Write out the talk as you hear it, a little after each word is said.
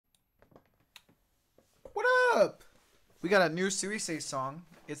up? We got a new Suisei song.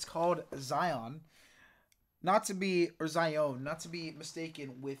 It's called Zion. Not to be, or Zion, not to be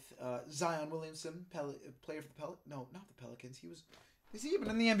mistaken with Zion Williamson, player for the No, not the Pelicans. Is he even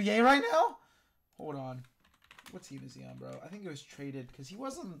in the NBA right now? Hold on. What team is he on, bro? I think he was traded because he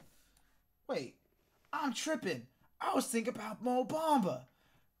wasn't. Wait, I'm tripping. I was thinking about Mo Bamba.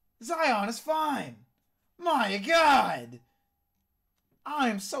 Zion is fine. My God. I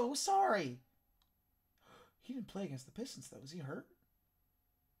am so sorry. He didn't play against the Pistons, though. Was he hurt?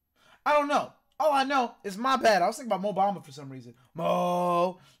 I don't know. All I know is my bad. I was thinking about Mo Bamba for some reason.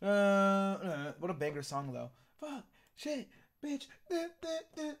 Mo. What a banger song, though. Fuck. Shit. Bitch.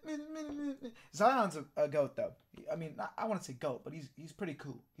 Zion's a GOAT, though. I mean, I want to say GOAT, but he's pretty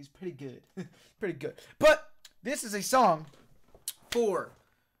cool. He's pretty good. Pretty good. But this is a song for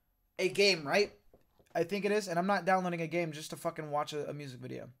a game, right? I think it is. And I'm not downloading a game just to fucking watch a music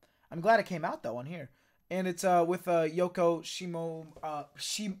video. I'm glad it came out, though, on here. And it's with Yoko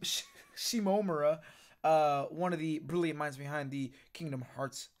Shimomura, one of the brilliant minds behind the Kingdom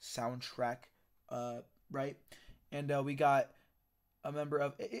Hearts soundtrack, right? And we got a member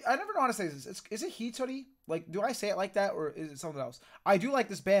of... I never know how to say this. Is it Hitori? Like, do I say it like that, or is it something else? I do like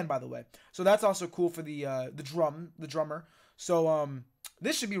this band, by the way. So that's also cool for the drummer. So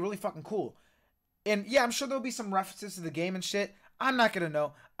this should be really fucking cool. And yeah, I'm sure there'll be some references to the game and shit. I'm not gonna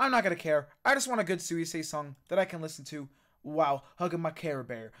know. I'm not gonna care. I just want a good Suisei song that I can listen to while hugging my Care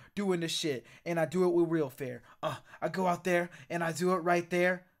Bear, doing this shit, and I do it with real fair. I go out there and I do it right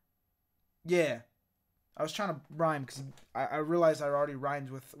there. Yeah, I was trying to rhyme because I realized I already rhymed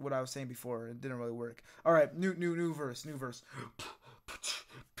with what I was saying before and it didn't really work. All right, new verse.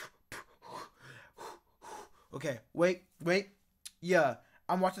 Okay, wait. Yeah,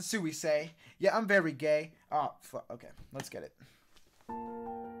 I'm watching Suisei. Yeah, I'm very gay. Oh, fuck. Okay, let's get it.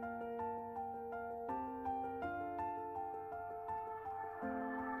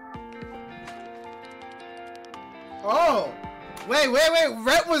 Oh, wait.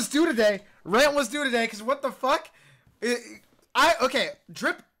 Rent was due today. Because what the fuck? Okay,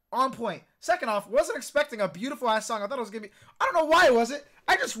 drip on point. Second off, wasn't expecting a beautiful ass song. I thought it was gonna be. I don't know why it wasn't.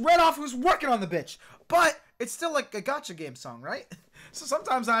 I just read off who's working on the bitch. But it's still like a gacha game song, right? So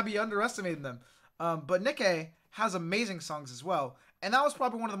sometimes I'd be underestimating them. But Nikkei has amazing songs as well. And that was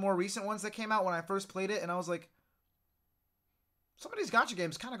probably one of the more recent ones that came out when I first played it. And I was like, some of these gacha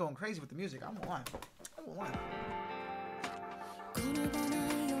games kind of going crazy with the music. I won't lie.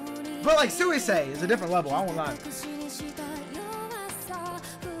 But like Suisei is a different level. I won't lie.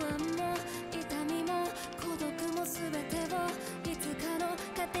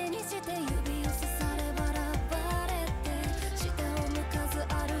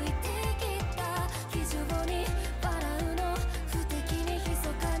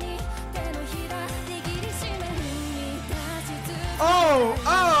 Oh!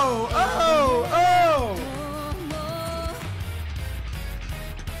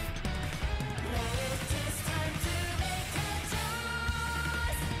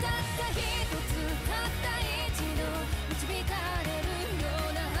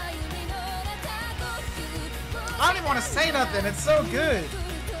 I don't even want to say nothing. It's so good.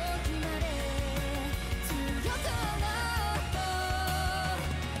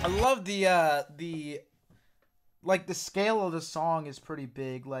 I love the like the scale of the song is pretty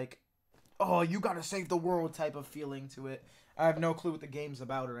big. Like, oh, you gotta save the world type of feeling to it. I have no clue what the game's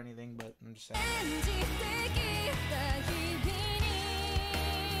about or anything, but I'm just saying.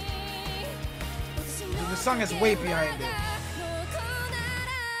 The song has weight behind it.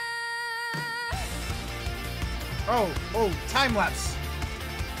 Oh, time lapse.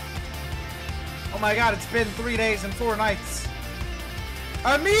 Oh my God, it's been 3 days and 4 nights.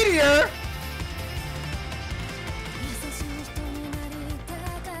 A meteor?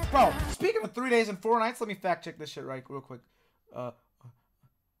 Bro, speaking of 3 days and 4 nights, let me fact check this shit real quick. 1,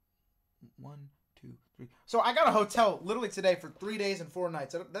 2, 3. So I got a hotel literally today for 3 days and 4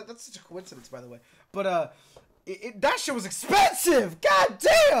 nights. That's such a coincidence, by the way. But that shit was expensive. God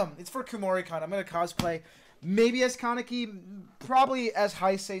damn! It's for Kumori-con. I'm gonna cosplay. Maybe as Kaneki, probably as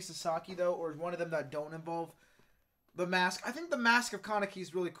Heisei Sasaki, though, or one of them that don't involve the mask. I think the mask of Kaneki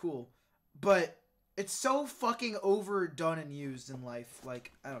is really cool, but it's so fucking overdone and used in life.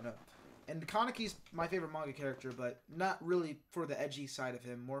 Like, I don't know. And Kaneki's my favorite manga character, but not really for the edgy side of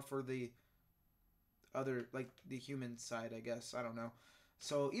him, more for the other, like, the human side, I guess. I don't know.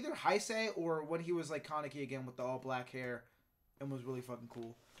 So, either Heisei or when he was like Kaneki again with the all-black hair and was really fucking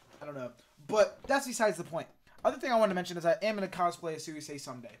cool. I don't know. But that's besides the point. Other thing I wanted to mention is I am going to cosplay as Suisei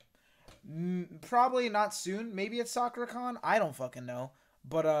someday. Probably not soon. Maybe at SakuraCon. I don't fucking know.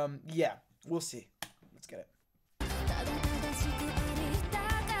 But, yeah. We'll see. Let's get it.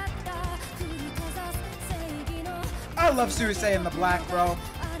 I love Sui Se in the black, bro.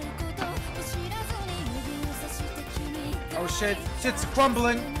 Oh shit, shit's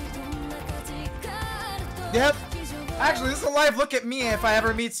crumbling. Yep. Actually, this is a live look at me if I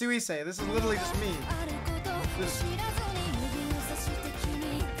ever meet Sui Se. This is literally just me.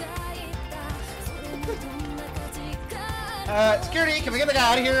 Security, can we get the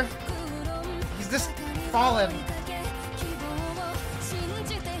guy out of here? He's just fallen.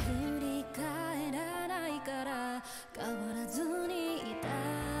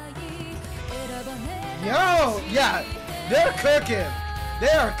 Yo, yeah, they're cooking. They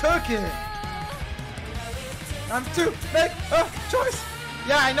are cooking. I'm to make a choice.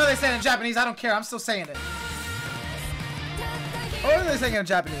 Yeah, I know they say it in Japanese. I don't care. I'm still saying it. Or are they saying it in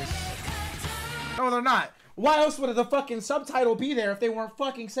Japanese? No, they're not. Why else would the fucking subtitle be there if they weren't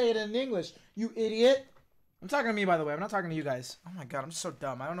fucking saying it in English? You idiot. I'm talking to me, by the way. I'm not talking to you guys. Oh my god, I'm just so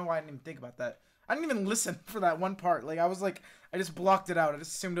dumb. I don't know why I didn't even think about that. I didn't even listen for that one part. Like, I was like, I just blocked it out. I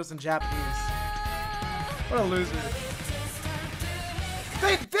just assumed it was in Japanese. What a loser.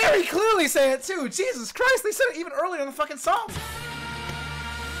 They very clearly say it too. Jesus Christ, they said it even earlier in the fucking song.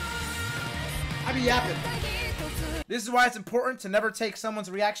 I be yapping. This is why it's important to never take someone's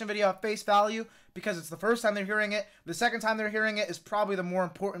reaction video at face value, because it's the first time they're hearing it. The second time they're hearing it is probably the more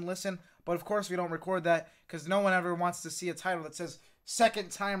important listen. But of course we don't record that because no one ever wants to see a title that says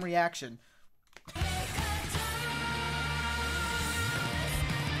second time reaction.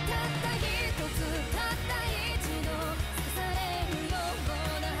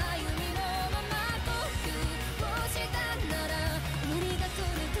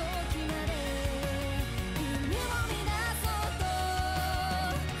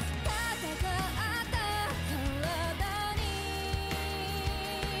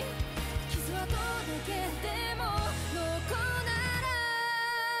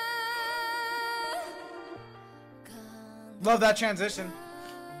 Love that transition.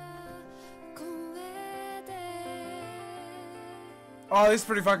 Oh, this is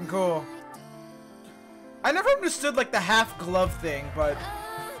pretty fucking cool. I never understood like the half glove thing, but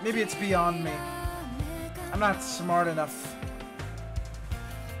maybe it's beyond me. I'm not smart enough.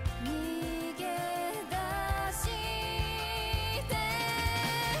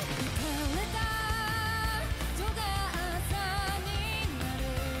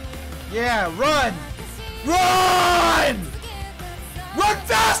 Yeah, run! Run! Run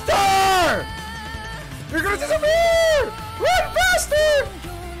faster! You're gonna disappear! Run faster!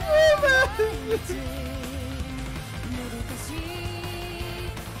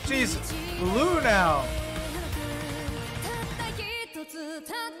 She's blue now.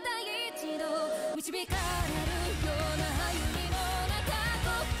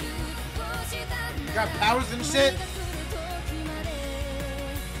 Got powers and shit.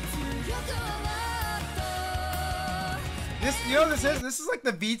 This, you know what this is? This is like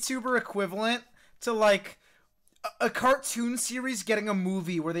the VTuber equivalent to like a cartoon series getting a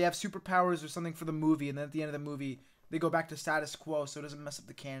movie where they have superpowers or something for the movie, and then at the end of the movie they go back to status quo so it doesn't mess up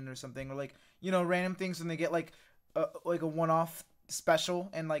the canon or something, or like, you know, random things when they get like a one-off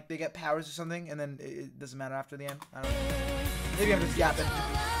special and like they get powers or something, and then it doesn't matter after the end. I don't know. Maybe I'm just yapping.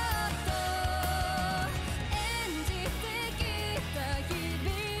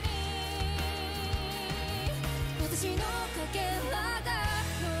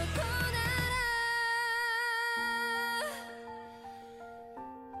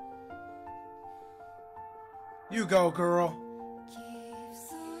 You go, girl.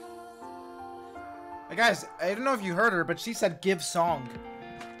 Hey guys, I don't know if you heard her, but she said give song.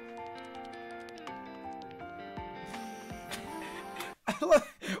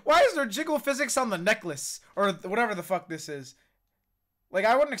 Why is there jiggle physics on the necklace? Or whatever the fuck this is. Like,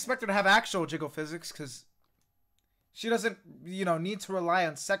 I wouldn't expect her to have actual jiggle physics, because she doesn't, you know, need to rely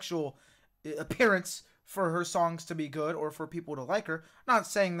on sexual appearance for her songs to be good or for people to like her. I'm not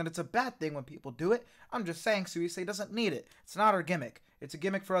saying that it's a bad thing when people do it. I'm just saying Sui Se doesn't need it. It's not her gimmick. It's a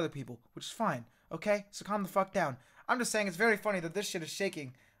gimmick for other people, which is fine. Okay? So calm the fuck down. I'm just saying it's very funny that this shit is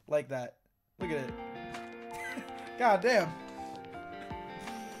shaking like that. Look at it. God damn.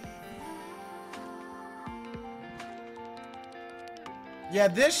 Yeah,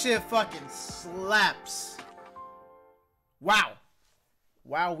 this shit fucking slaps. Wow.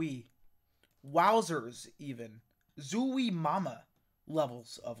 Wowee. Wowzers, even. Zooey mama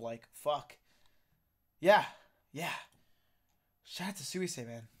levels of, like, fuck. Yeah. Yeah. Shout out to Sui Se,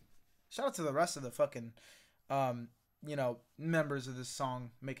 man. Shout out to the rest of the fucking, you know, members of this song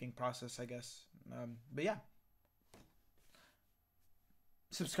making process, I guess. But yeah.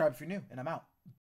 Subscribe if you're new, and I'm out.